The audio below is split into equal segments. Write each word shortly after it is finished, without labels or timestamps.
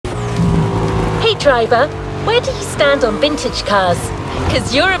Hey driver, where do you stand on vintage cars?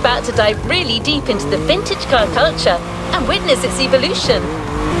 Because you're about to dive really deep into the vintage car culture and witness its evolution.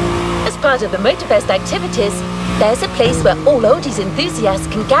 As part of the Motorfest activities, there's a place where all oldies enthusiasts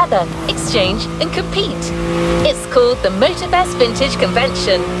can gather, exchange and compete. It's called the Motorfest Vintage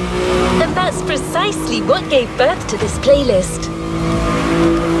Convention. And that's precisely what gave birth to this playlist.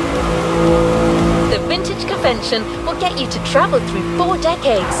 The Vintage Convention will get you to travel through 4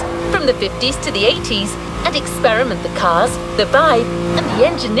 decades, from the 50s to the 80s, and experiment the cars, the vibe, and the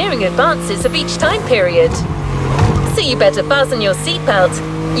engineering advances of each time period. So you better fasten your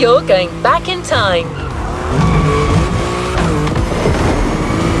seatbelt. You're going back in time.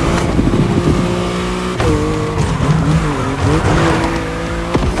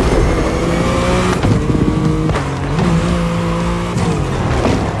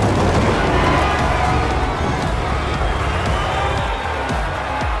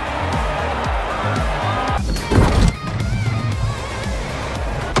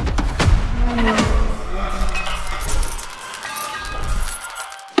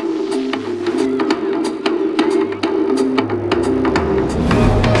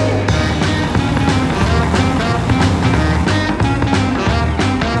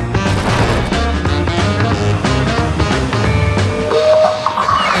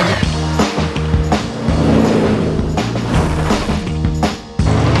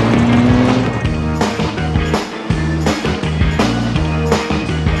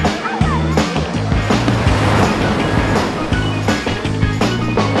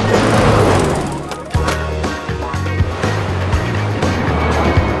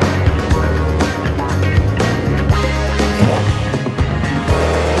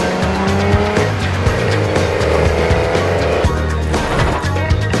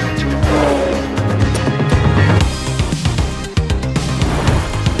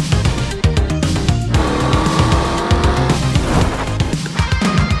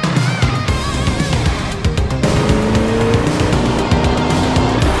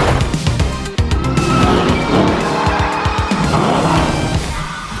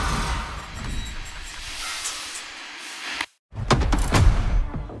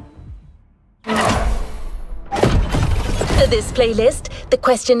 This playlist, the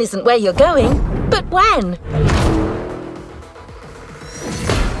question isn't where you're going, but when.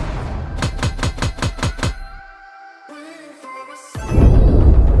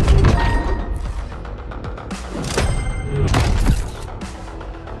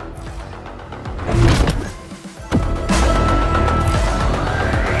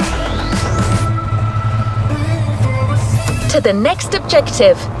 To the next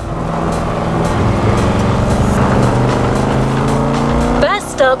objective.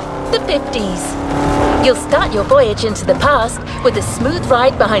 Up the 50s. You'll start your voyage into the past with a smooth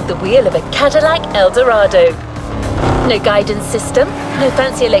ride behind the wheel of a Cadillac Eldorado. No guidance system, no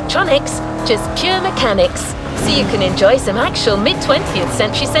fancy electronics, just pure mechanics, so you can enjoy some actual mid-20th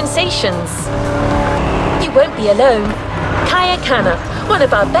century sensations. You won't be alone. Kaya Khanna, one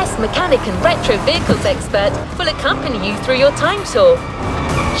of our best mechanic and retro vehicles expert, will accompany you through your time tour.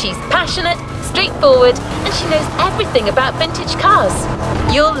 She's passionate, straightforward, and she knows everything about vintage cars.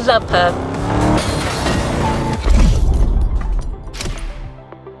 You'll love her.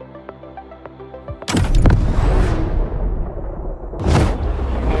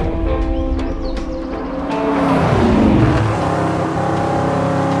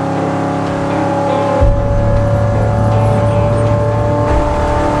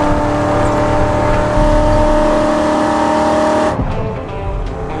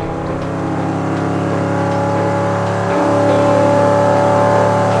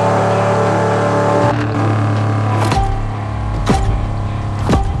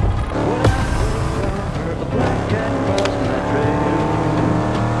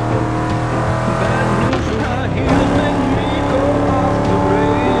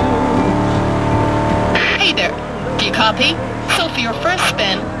 So for your first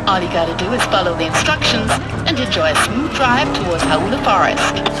spin, all you gotta do is follow the instructions and enjoy a smooth drive towards Howler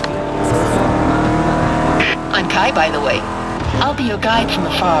Forest. I'm Kai, by the way. I'll be your guide from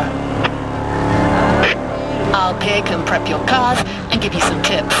afar. I'll pick and prep your cars and give you some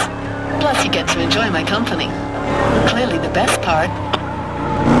tips. Plus you get to enjoy my company. Clearly the best part.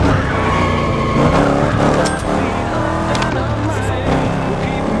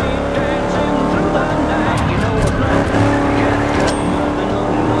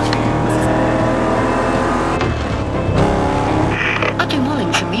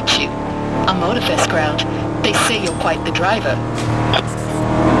 Motorfest ground. They say you're quite the driver.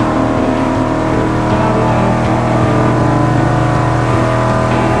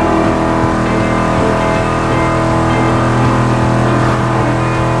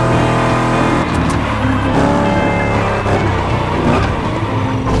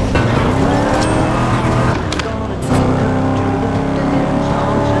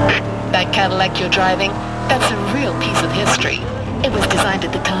 that Cadillac you're driving, that's a real piece of history. It was designed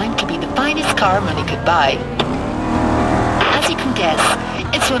at the time to be the finest car money could buy. As you can guess,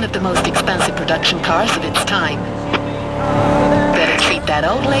 it's one of the most expensive production cars of its time. Better treat that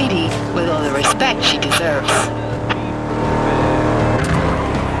old lady with all the respect she deserves.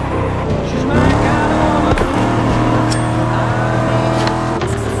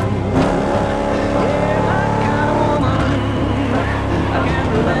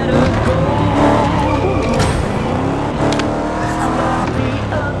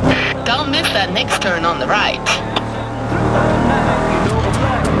 Don't miss that next turn on the right.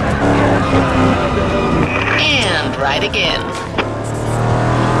 And right again.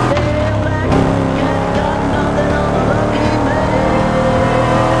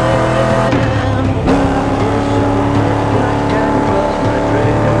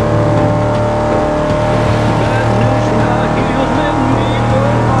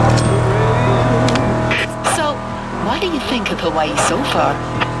 So, why do you think of Hawaii so far?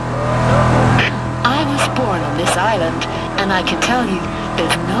 I was born on this island, and I can tell you,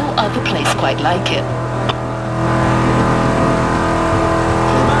 there's no other place quite like it.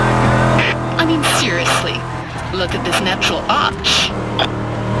 I mean, seriously, look at this natural arch.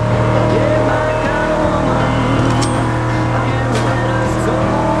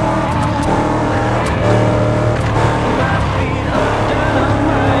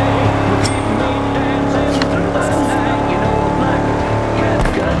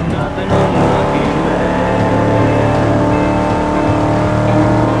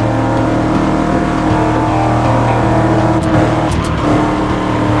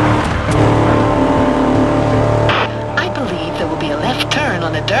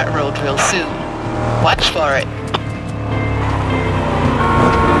 Dirt road real soon. Watch for it.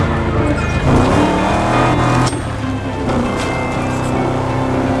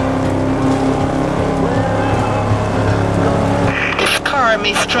 This car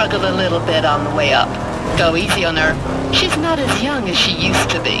may struggle a little bit on the way up. Go easy on her. She's not as young as she used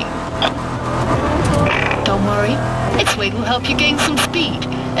to be. Don't worry, its weight will help you gain some speed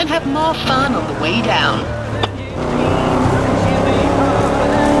and have more fun on the way down.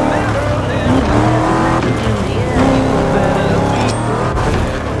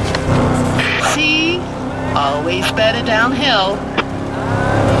 Always better downhill.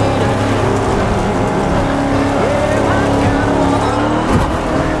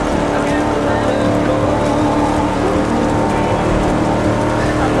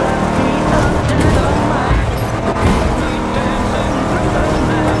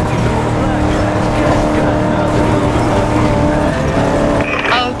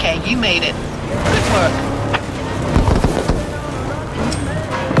 Okay, you made it. Good work.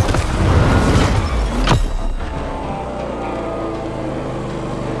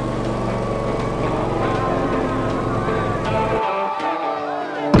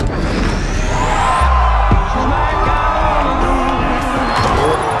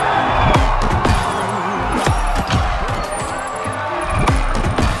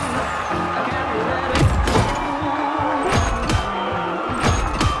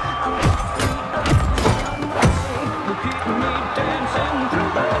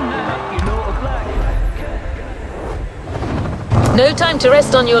 No time to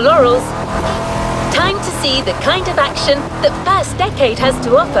rest on your laurels. Time to see the kind of action that First Decade has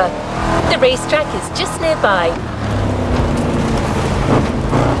to offer. The racetrack is just nearby.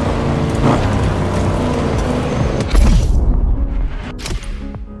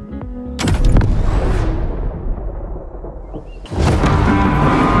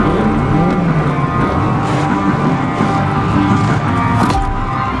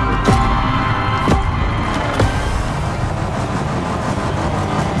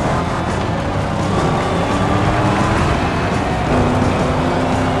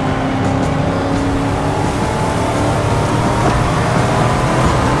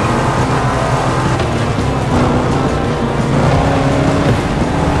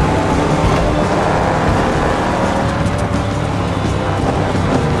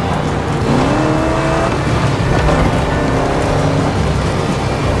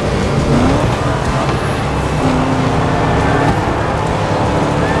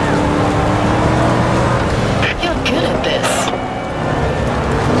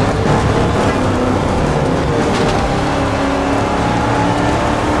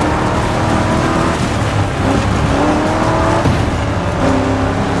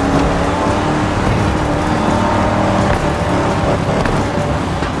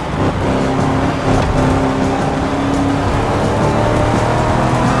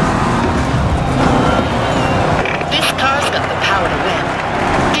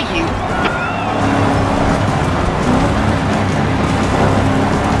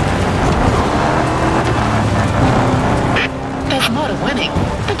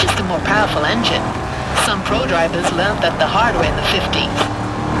 developed at the hardware in the 50s.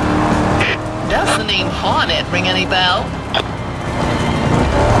 Does the name Hornet ring any bell?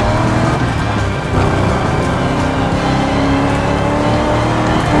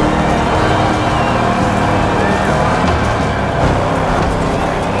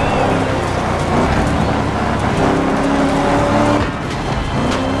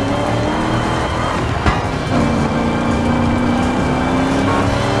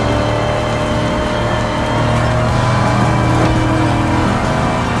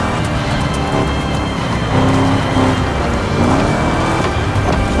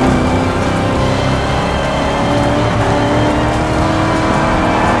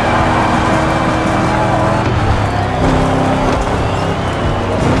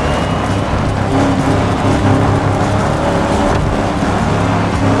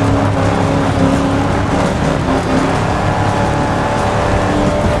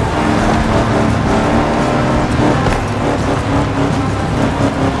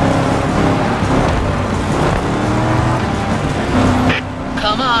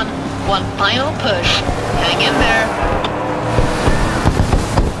 One final push. Hang in there.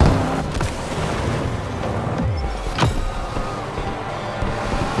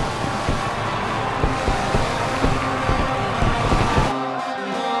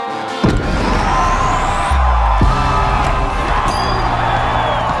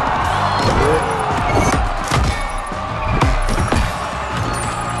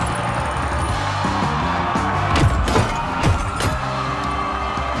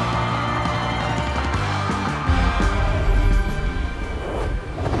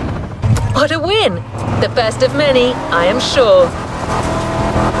 What a win! The first of many, I am sure.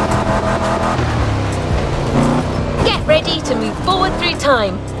 Get ready to move forward through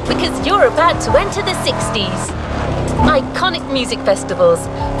time, because you're about to enter the 60s. Iconic music festivals,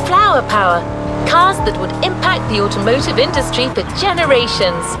 flower power, cars that would impact the automotive industry for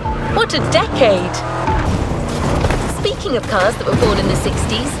generations. What a decade! Speaking of cars that were born in the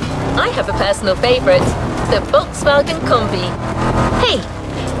 60s, I have a personal favorite, the Volkswagen Combi. Hey!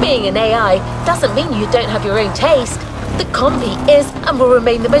 Being an AI doesn't mean you don't have your own taste. The Combi is and will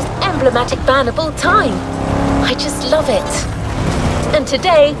remain the most emblematic van of all time. I just love it. And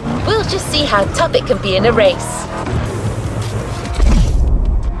today, we'll just see how tough it can be in a race.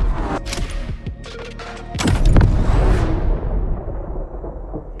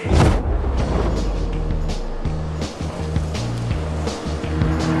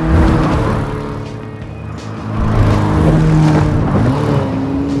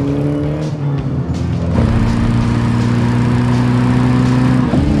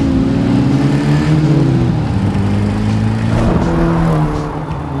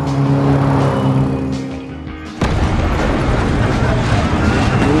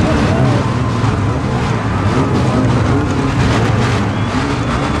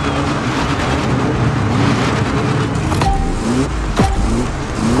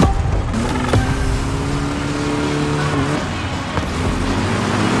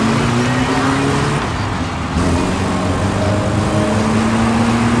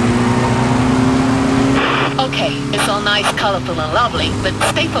 Nice, colourful and lovely, but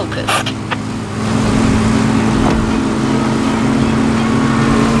stay focused.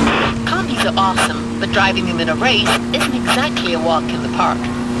 Combis are awesome, but driving them in a race isn't exactly a walk in the park.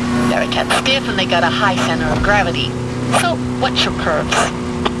 They're a tad stiff and they got a high center of gravity. So, watch your curves.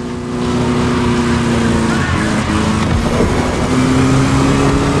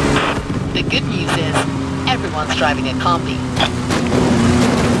 The good news is, everyone's driving a Combi.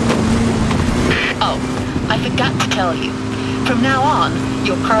 Oh, I forgot to tell you. From now on,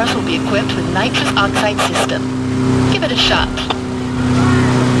 your cars will be equipped with nitrous oxide system. Give it a shot.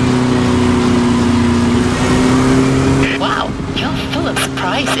 Wow, you're full of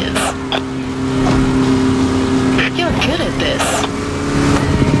surprises. You're good at this.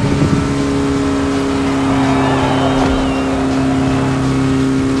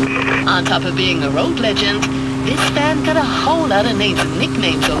 On top of being a road legend, this van got a whole lot of names and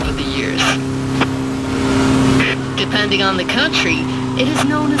nicknames over the years. Depending on the country, it is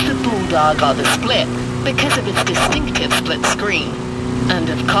known as the Bulldog or the Split because of its distinctive split screen. And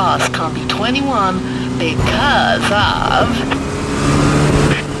of course, Combi 21 because of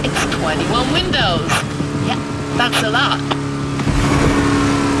its 21 windows. Yeah, that's a lot.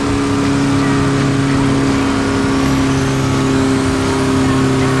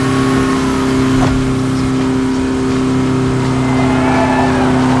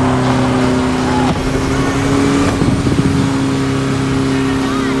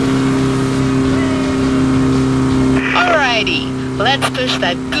 Let's push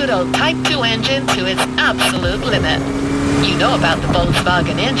that good old throttle Type 2 engine to its absolute limit. You know about the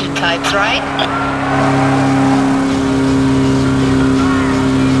Volkswagen engine types, right?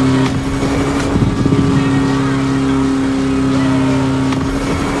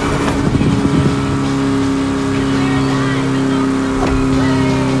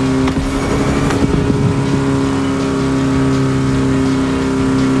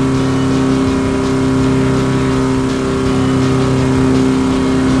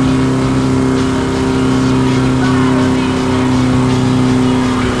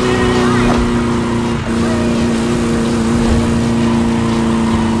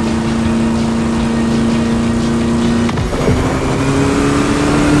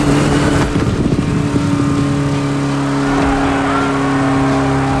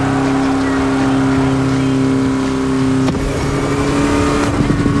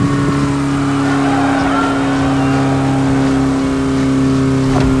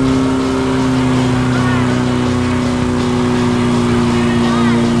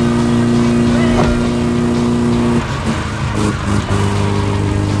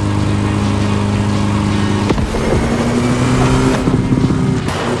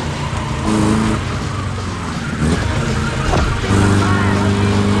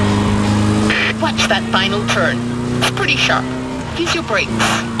 That final turn. It's pretty sharp. Use your brakes.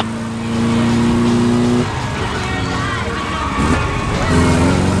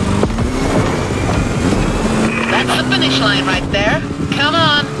 That's the finish line right there. Come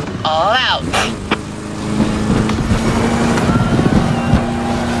on, all out.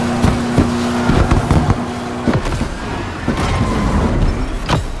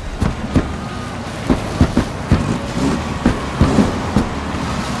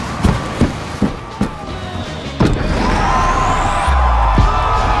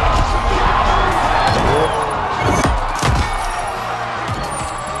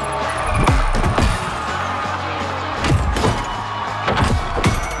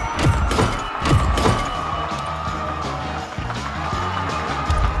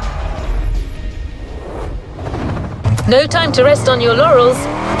 No time to rest on your laurels.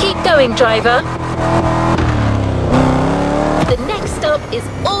 Keep going, driver. The next stop is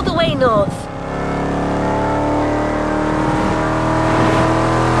all the way north.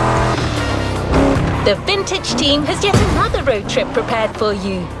 The vintage team has yet another road trip prepared for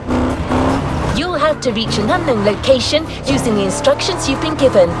you. You'll have to reach an unknown location using the instructions you've been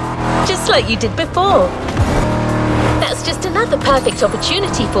given, just like you did before. That's just another perfect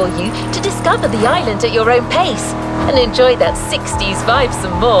opportunity for you to discover the island at your own pace and enjoy that 60s vibe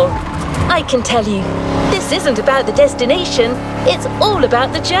some more. I can tell you, this isn't about the destination, it's all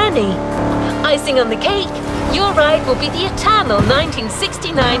about the journey. Icing on the cake, your ride will be the eternal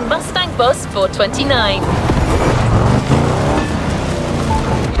 1969 Mustang Boss 429.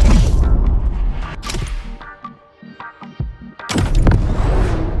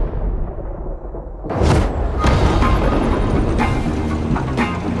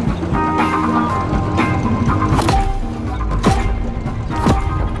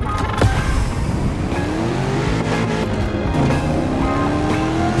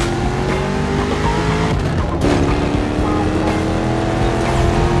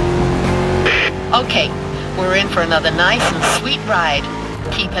 Okay, we're in for another nice and sweet ride.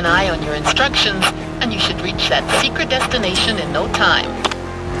 Keep an eye on your instructions, and you should reach that secret destination in no time.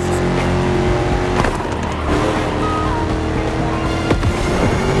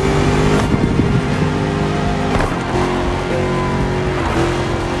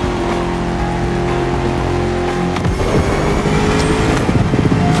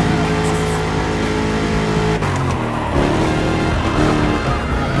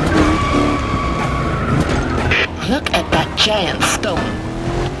 Look at that giant stone.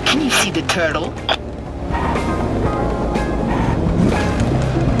 Can you see the turtle?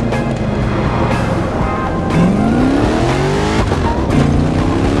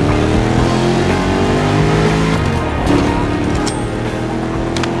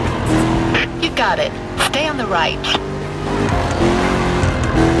 You got it. Stay on the right.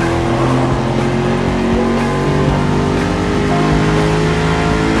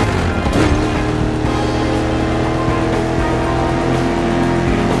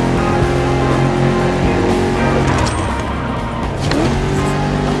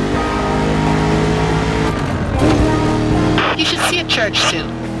 Church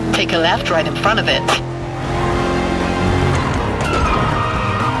soon. Take a left right in front of it.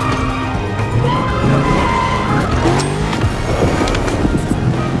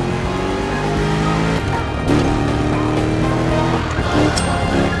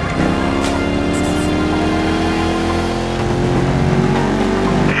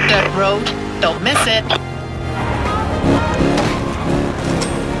 That's it.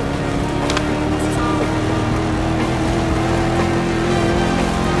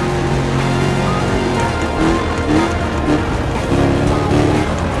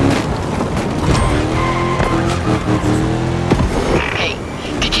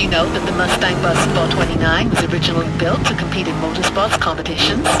 Know that the Mustang Bus 429 was originally built to compete in motorsports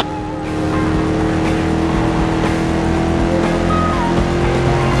competitions?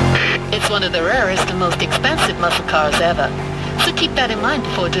 It's one of the rarest and most expensive muscle cars ever, so keep that in mind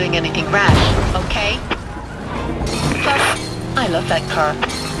before doing anything rash, okay? Plus, I love that car.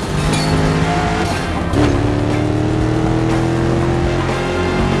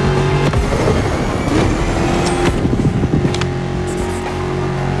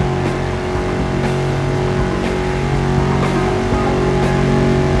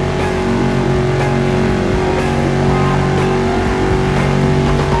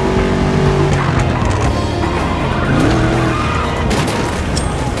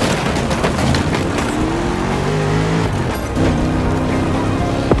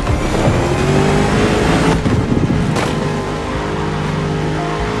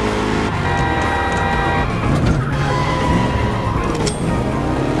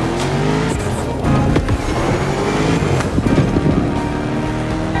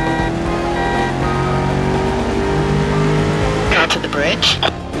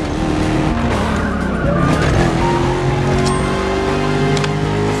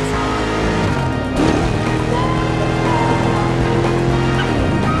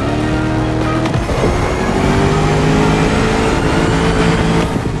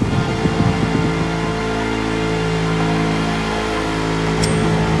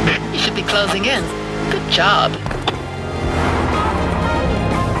 Closing in. Good job.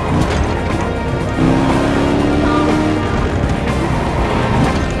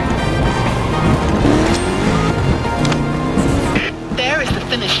 There is the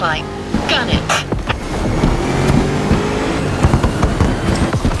finish line. Gun it.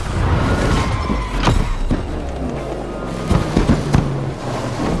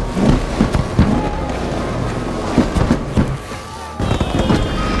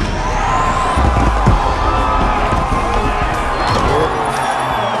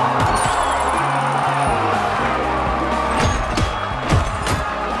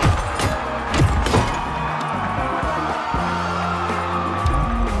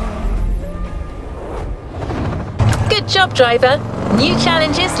 Good job, driver. New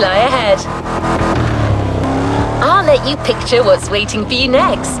challenges lie ahead. I'll let you picture what's waiting for you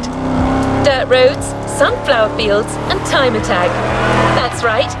next. Dirt roads, sunflower fields, and time attack. That's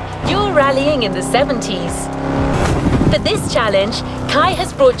right, you're rallying in the 70s. For this challenge, Kai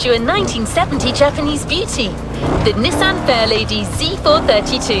has brought you a 1970 Japanese beauty, the Nissan Fairlady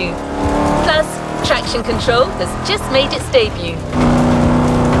Z432. Plus, traction control has just made its debut.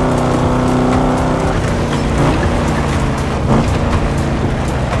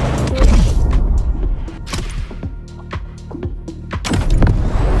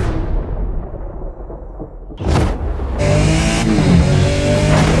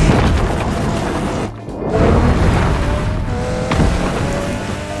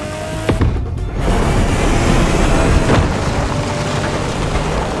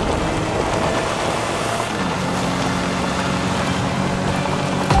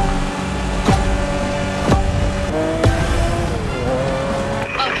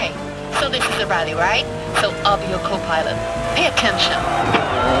 Rally, right? So I'll be your co-pilot. Pay attention.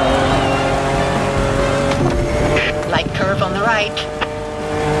 Light curve on the right.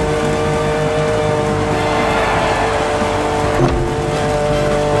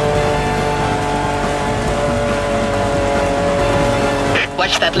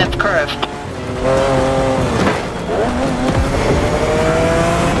 Watch that left curve.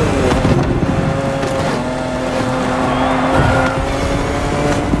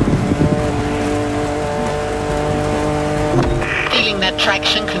 That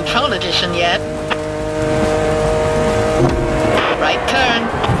traction control edition yet? Right turn.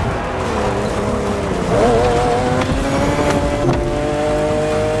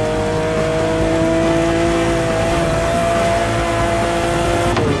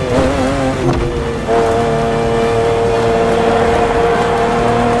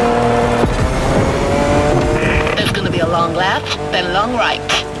 There's going to be a long left, then long right.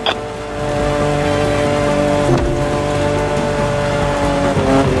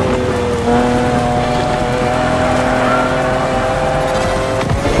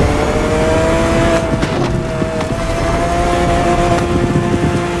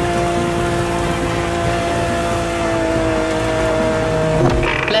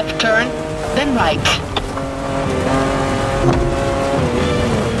 Left turn, then right.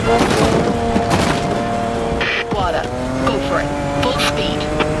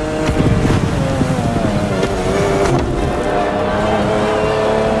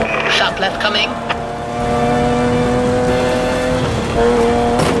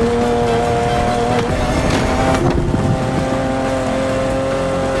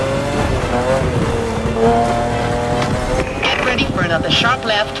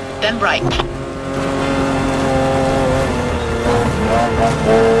 then right.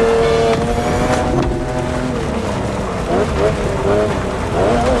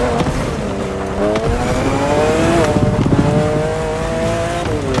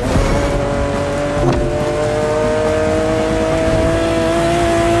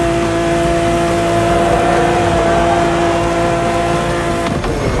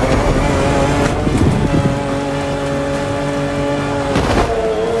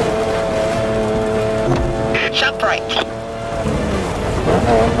 Sharp right.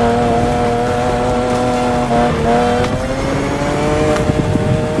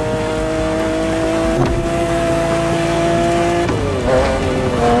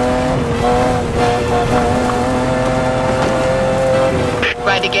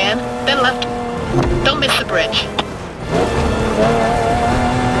 Right again, then left. Don't miss the bridge.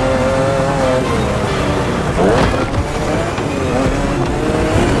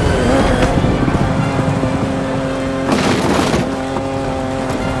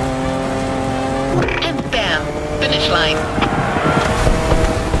 And bam, finish line.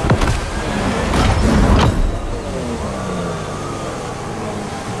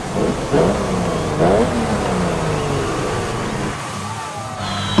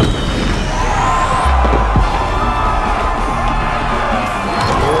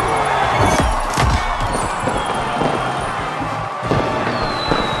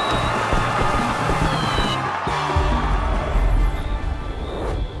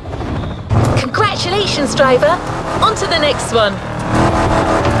 Congratulations, driver! On to the next one!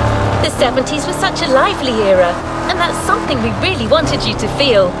 The 70s was such a lively era, and that's something we really wanted you to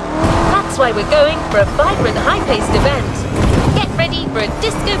feel. That's why we're going for a vibrant, high-paced event. Get ready for a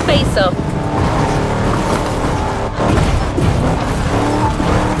disco face-off!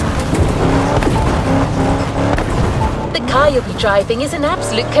 The car you'll be driving is an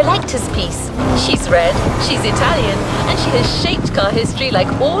absolute collector's piece. She's red, she's Italian, and she has shaped car history like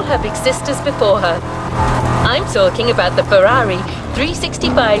all her big sisters before her. I'm talking about the Ferrari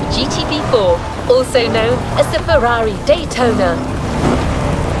 365 GTB4, also known as the Ferrari Daytona.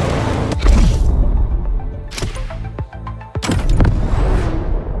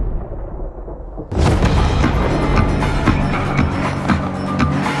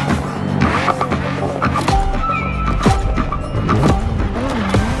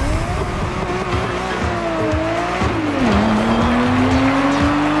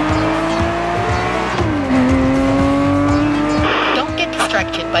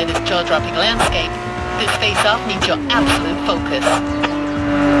 By this jaw-dropping landscape. This face-off needs your absolute focus.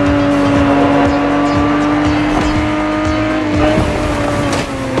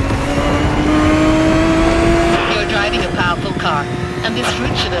 You're driving a powerful car, and this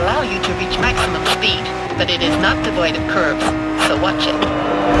route should allow you to reach maximum speed, but it is not devoid of curves, so watch it.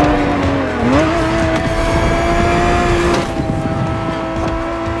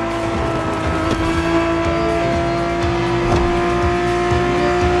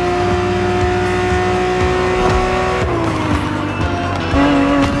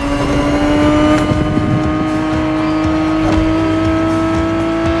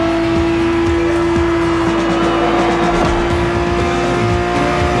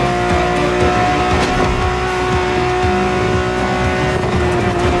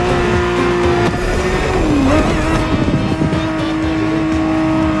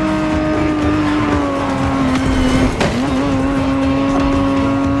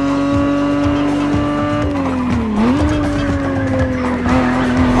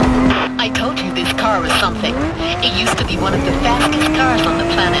 It used to be one of the fastest cars on the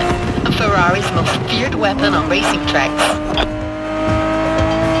planet, and Ferrari's most feared weapon on racing tracks.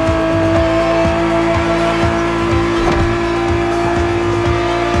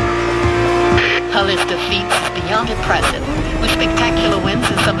 Her list of feats is beyond impressive, with spectacular wins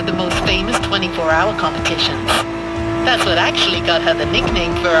in some of the most famous 24-hour competitions. That's what actually got her the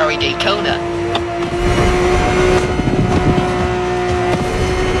nickname Ferrari Daytona.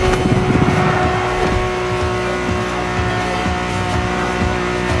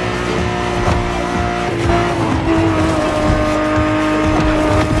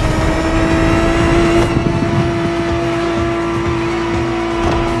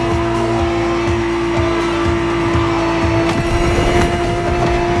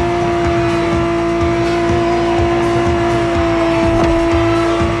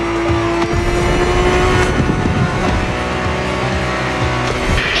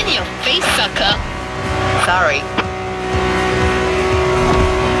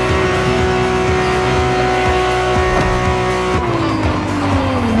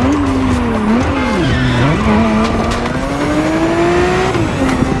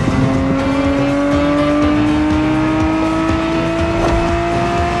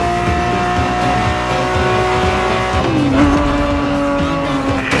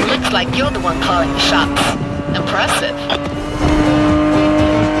 one calling the shots. Impressive.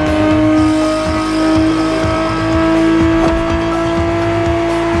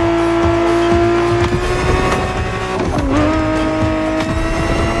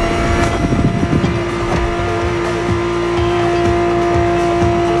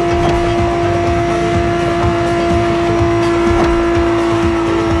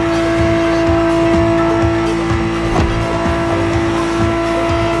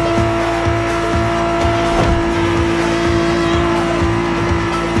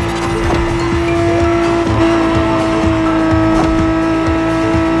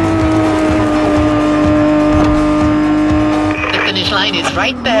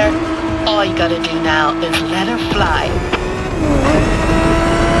 Right there. All you gotta do now is let her fly.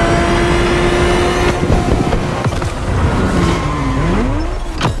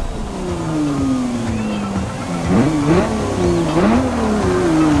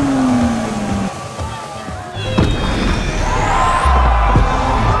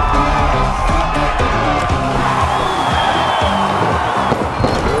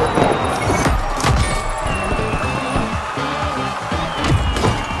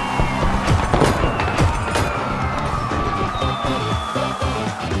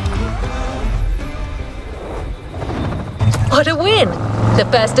 What a win! The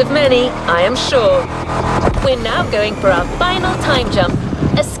first of many, I am sure. We're now going for our final time jump,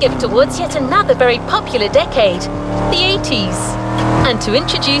 a skip towards yet another very popular decade, the 80s. And to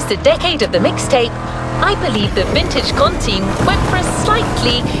introduce the decade of the mixtape, I believe the Vintage Con team went for a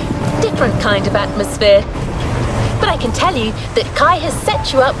slightly different kind of atmosphere. But I can tell you that Kai has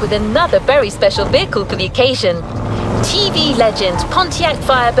set you up with another very special vehicle for the occasion. TV legend Pontiac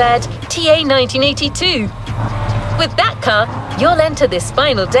Firebird TA 1982. With that car, you'll enter this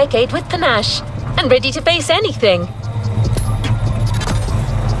final decade with panache and ready to face anything.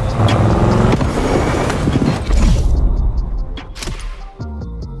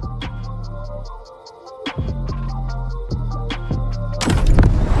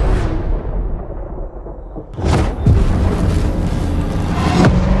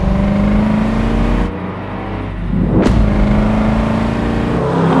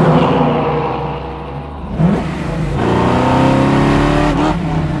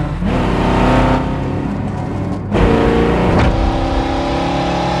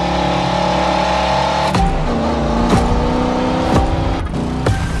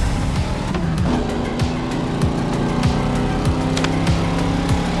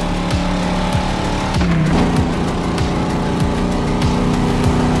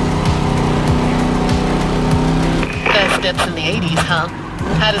 Steps in the 80s, huh?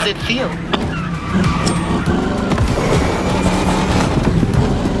 How does it feel?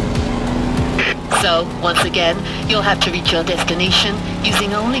 So, once again, you'll have to reach your destination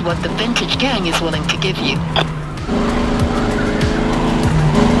using only what the Vintage Gang is willing to give you.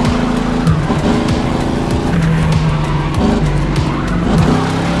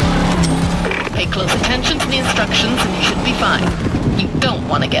 Pay close attention to the instructions and you should be fine. You don't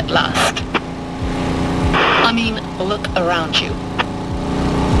want to get lost. I mean, look around you.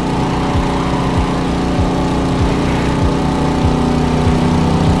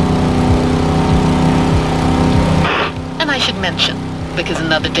 And I should mention, because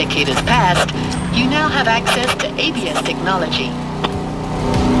another decade has passed, you now have access to ABS technology.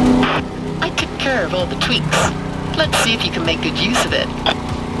 I took care of all the tweaks. Let's see if you can make good use of it.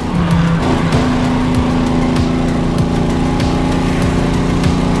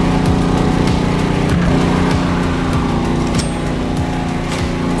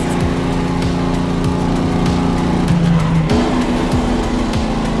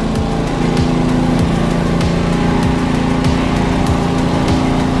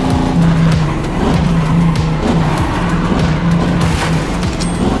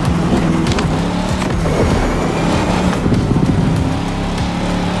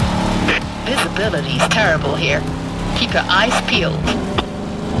 Visibility's terrible here. Keep your eyes peeled.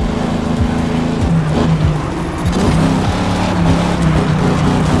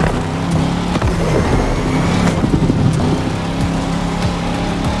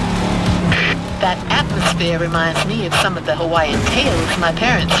 That atmosphere reminds me of some of the Hawaiian tales my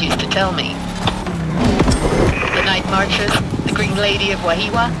parents used to tell me. The Night Marchers, the Green Lady of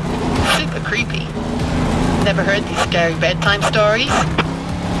Wahiwa, super creepy. Never heard these scary bedtime stories?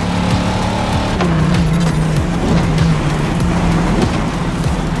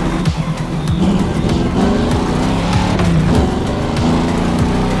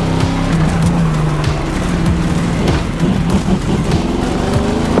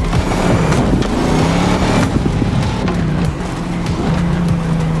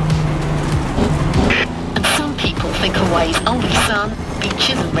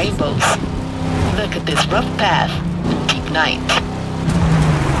 rough path and deep night.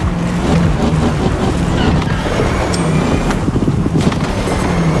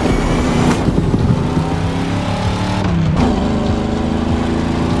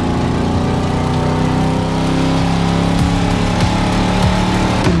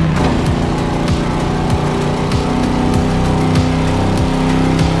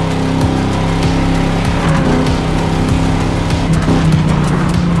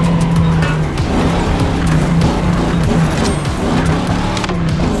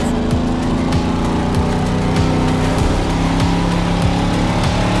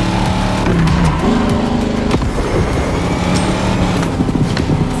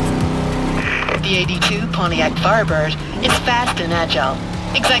 The 82 Pontiac Firebird is fast and agile.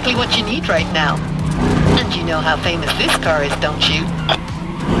 Exactly what you need right now. And you know how famous this car is, don't you?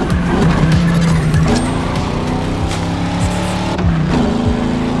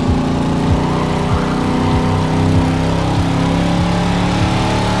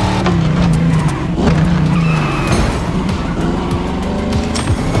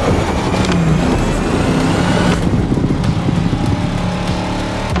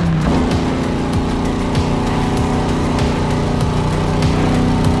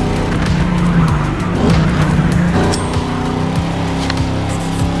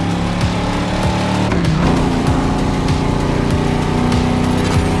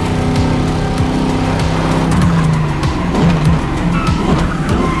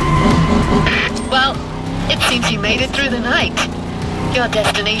 Seems you made it through the night. Your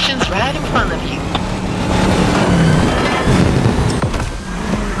destination's right in front of you.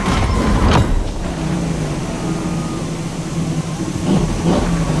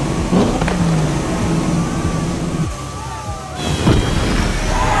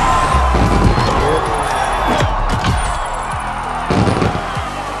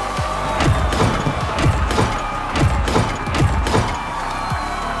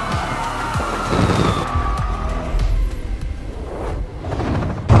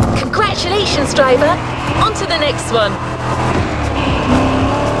 Congratulations, driver! On to the next one!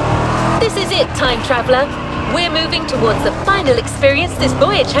 This is it, time traveler! We're moving towards the final experience this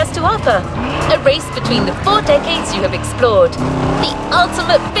voyage has to offer. A race between the 4 decades you have explored. The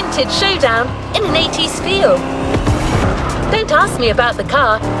ultimate vintage showdown in an 80s feel. Don't ask me about the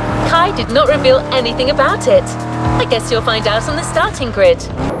car. Kai did not reveal anything about it. I guess you'll find out on the starting grid.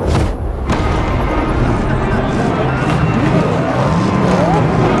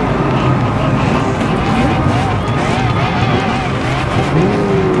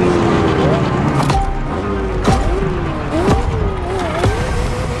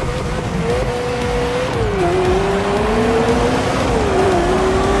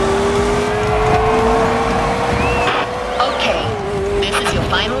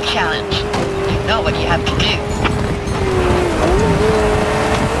 Challenge. You know what you have to do.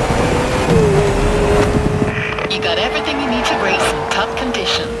 You got everything you need to race in tough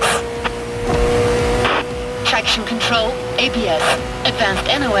conditions. Traction control, ABS, advanced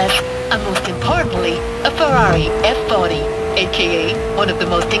NOS, and most importantly, a Ferrari F40, aka one of the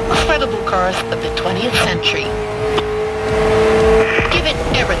most incredible cars of the 20th century. Give it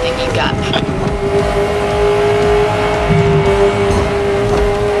everything you got.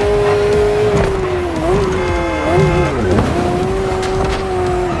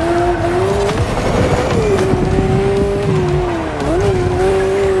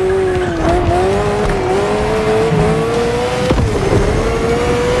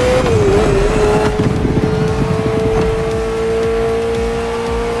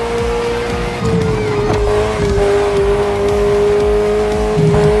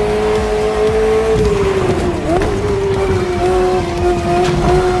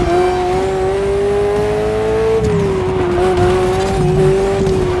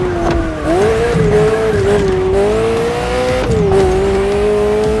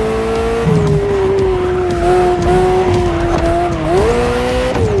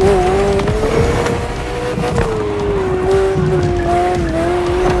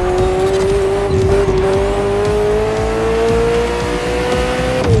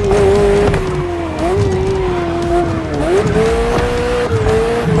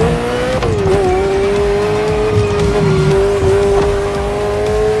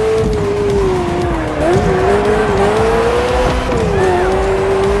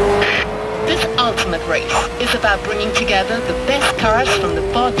 About bringing together the best cars from the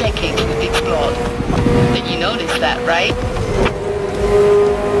 4 decades we've explored. Did you notice that, right?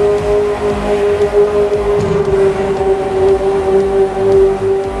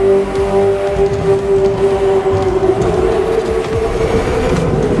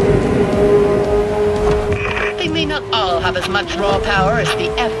 much raw power as the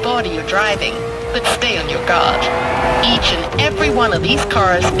F-body you're driving, but stay on your guard. Each and every one of these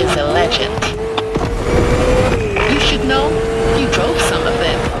cars is a legend. You should know, you drove some of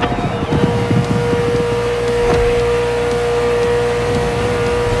them.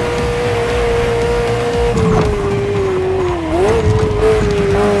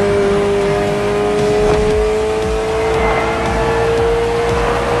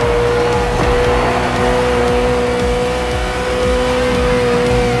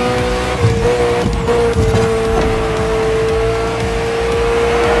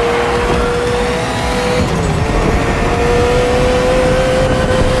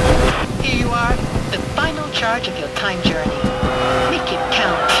 Of your time journey. Make it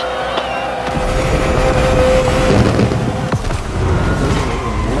count.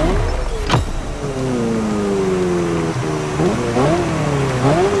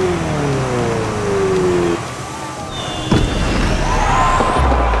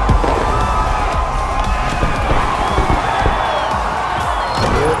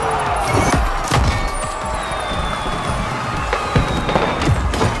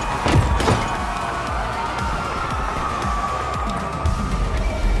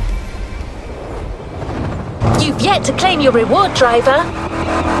 You've yet to claim your reward, driver.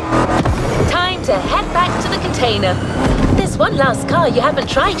 Time to head back to the container. There's one last car you haven't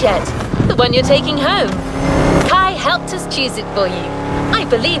tried yet. The one you're taking home. Kai helped us choose it for you. I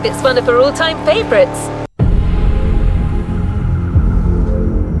believe it's one of her all-time favorites.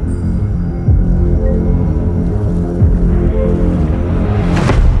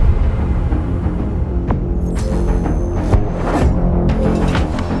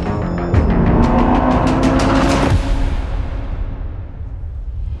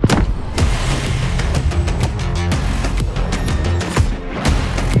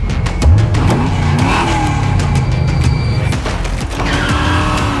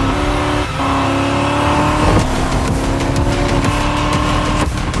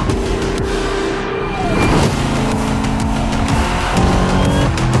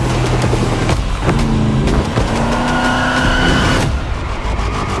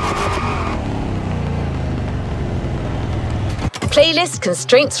 Playlist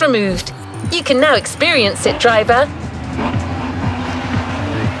constraints removed. You can now experience it, driver.